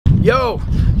Yo,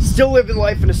 still living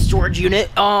life in a storage unit.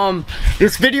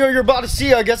 This video you're about to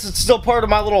see, I guess it's still part of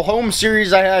my little home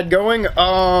series I had going.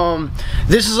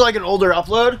 This is like an older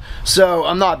upload, so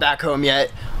I'm not back home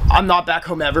yet. I'm not back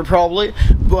home ever probably,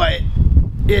 but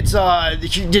it's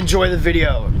you enjoy the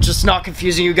video. Just not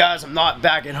confusing you guys, I'm not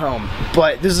back at home.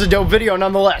 But this is a dope video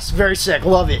nonetheless. Very sick,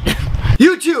 love it.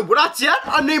 YouTube, what up, yet?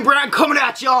 I'm NameBran coming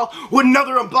at y'all with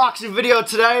another unboxing video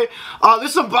today.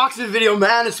 This unboxing video,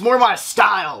 man, it's more my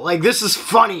style. Like, this is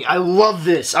funny. I love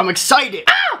this. I'm excited.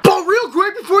 But real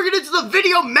quick, before we get into the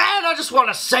video, man, I just want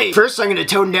to say, first I'm going to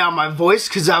tone down my voice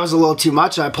because that was a little too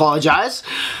much. I apologize.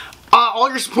 All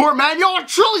your support, man, y'all are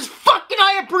truly fucking,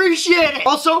 I appreciate it.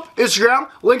 Also, Instagram,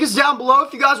 link is down below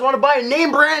if you guys want to buy a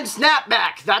NameBran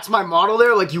snapback. That's my model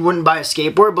there, like you wouldn't buy a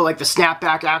skateboard, but like the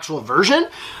snapback actual version.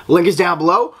 Link is down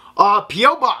below.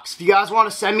 PO Box, if you guys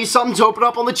want to send me something to open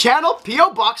up on the channel,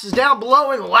 PO Box is down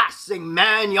below. And last thing,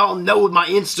 man, y'all know my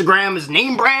Instagram is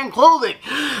NameBranClothing.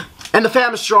 And the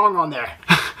fam is strong on there.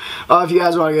 If you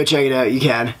guys want to go check it out, you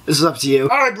can. This is up to you.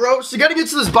 Alright, bro, so getting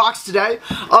into this box today,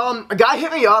 a guy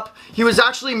hit me up. He was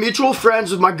actually mutual friends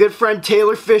with my good friend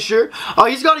Taylor Fisher.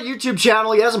 He's got a YouTube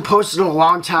channel. He hasn't posted in a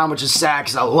long time, which is sad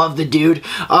because I love the dude.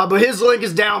 But his link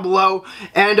is down below.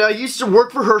 And he used to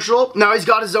work for Herschel. Now he's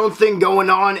got his own thing going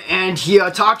on. And he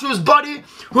talked to his buddy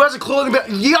who has a clothing,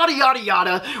 yada yada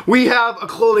yada. We have a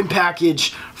clothing package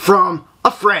from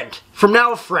a friend. From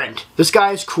now a friend. This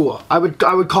guy is cool. I would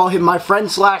call him my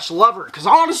friend slash lover. Because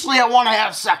honestly, I want to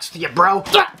have sex with you, bro.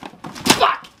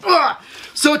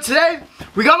 So today,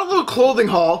 we got a little clothing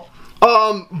haul.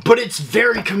 But it's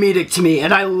very comedic to me.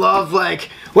 And I love like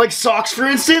socks, for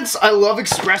instance. I love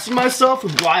expressing myself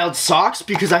with wild socks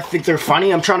because I think they're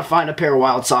funny. I'm trying to find a pair of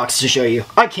wild socks to show you.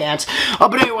 I can't.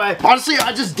 But anyway, honestly,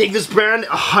 I just dig this brand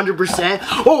 100%.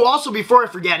 Oh, also, before I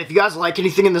forget, if you guys like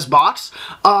anything in this box,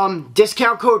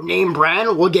 discount code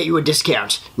NameBran will get you a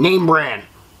discount. NameBran.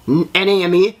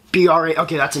 N-A-M-E-B-R-A.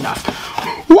 Okay, that's enough.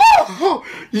 Whoa!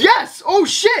 Yes! Oh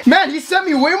shit! Man, he sent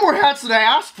me way more hats than I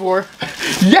asked for.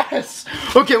 Yes!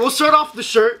 Okay, we'll start off with the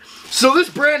shirt. So this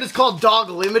brand is called Dog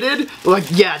Limited. Like,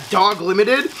 yeah, Dog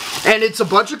Limited. And it's a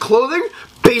bunch of clothing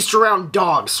based around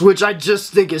dogs, which I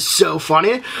just think is so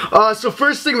funny. So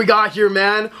first thing we got here,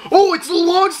 man. Oh, it's a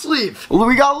long sleeve!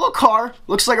 We got a little car.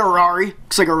 Looks like a Rari.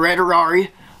 Looks like a red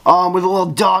Rari. With a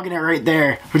little dog in it right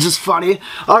there, which is funny.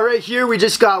 Right here, we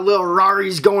just got little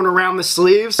Raris going around the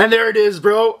sleeves. And there it is,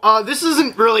 bro. This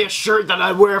isn't really a shirt that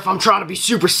I'd wear if I'm trying to be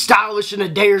super stylish in a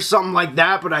day or something like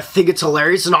that, but I think it's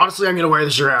hilarious, and honestly, I'm gonna wear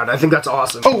this around. I think that's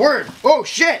awesome. Oh, word. Oh,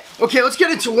 shit. Okay, let's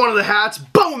get into one of the hats.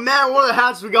 Boom, man, one of the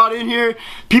hats we got in here.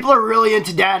 People are really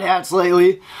into dad hats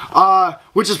lately,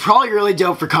 which is probably really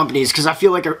dope for companies, because I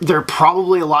feel like they're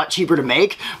probably a lot cheaper to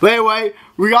make. But anyway,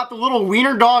 we got the little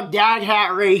wiener dog dad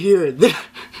hat right here.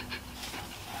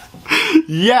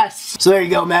 Yes! So there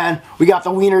you go, man. We got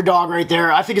the wiener dog right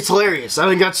there. I think it's hilarious. I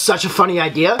think that's such a funny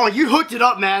idea. Oh, you hooked it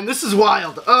up, man. This is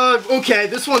wild. Okay,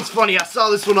 this one's funny. I saw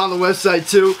this one on the website,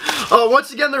 too.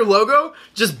 Once again, their logo,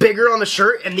 just bigger on the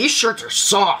shirt, and these shirts are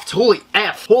soft. Holy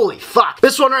F. Holy fuck.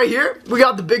 This one right here, we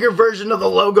got the bigger version of the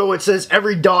logo. It says,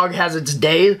 every dog has its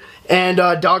day, and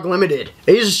Dog Limited.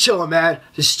 And he's just chilling, man.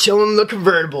 Just chilling in the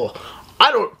convertible.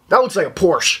 That looks like a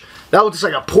Porsche. That looks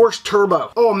like a Porsche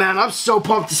Turbo. Oh man, I'm so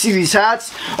pumped to see these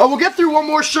hats. We'll get through one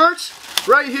more shirt.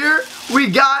 Right here, we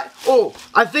got, oh,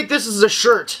 I think this is a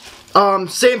shirt.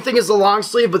 Same thing as the long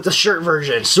sleeve, but the shirt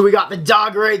version. So we got the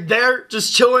dog right there,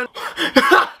 just chilling.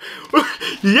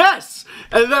 Yes!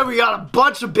 And then we got a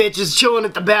bunch of bitches chilling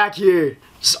at the back here.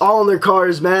 Just all in their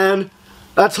cars, man.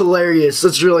 That's hilarious.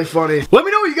 That's really funny. Let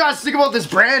me know what you guys think about this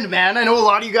brand, man. I know a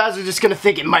lot of you guys are just gonna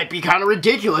think it might be kind of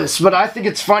ridiculous, but I think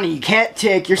it's funny. You can't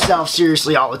take yourself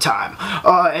seriously all the time.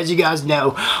 As you guys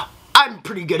know, I'm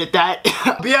pretty good at that.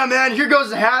 But yeah, man, here goes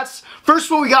the hats. First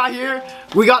one we got here,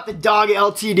 we got the Dog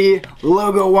LTD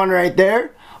logo one right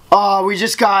there. We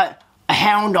just got a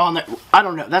hound on there. I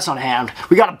don't know, that's not a hound.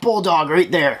 We got a bulldog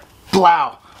right there.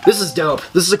 Blow. This is dope.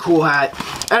 This is a cool hat.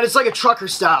 And it's like a trucker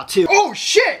style, too. Oh,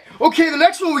 shit! Okay, the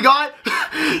next one we got...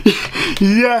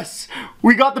 Yes!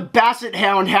 We got the Basset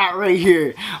Hound hat right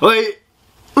here. Like,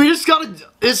 we just got a...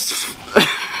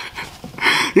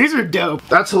 These are dope.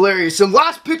 That's hilarious. And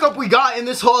last pickup we got in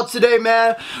this haul today,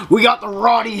 man, we got the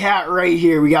Roddy hat right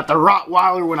here. We got the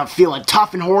Rottweiler when I'm feeling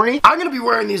tough and horny. I'm gonna be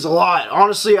wearing these a lot,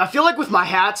 honestly. I feel like with my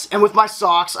hats and with my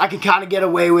socks, I can kind of get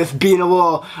away with being a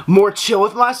little more chill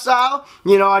with my style.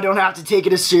 You know, I don't have to take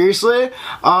it as seriously,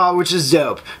 which is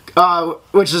dope. So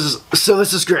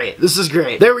this is great. This is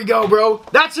great. There we go, bro.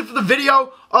 That's it for the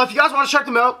video. If you guys want to check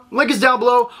them out, link is down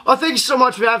below. Thank you so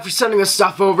much, man, for sending us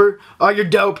stuff over. You're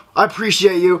dope. I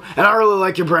appreciate you, and I really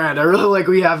like your brand. I really like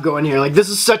what you have going here. Like, this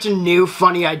is such a new,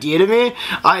 funny idea to me.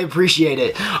 I appreciate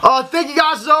it. Thank you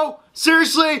guys, though.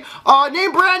 Seriously,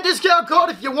 name brand discount code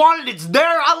if you want it. It's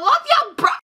there. I love you, bro.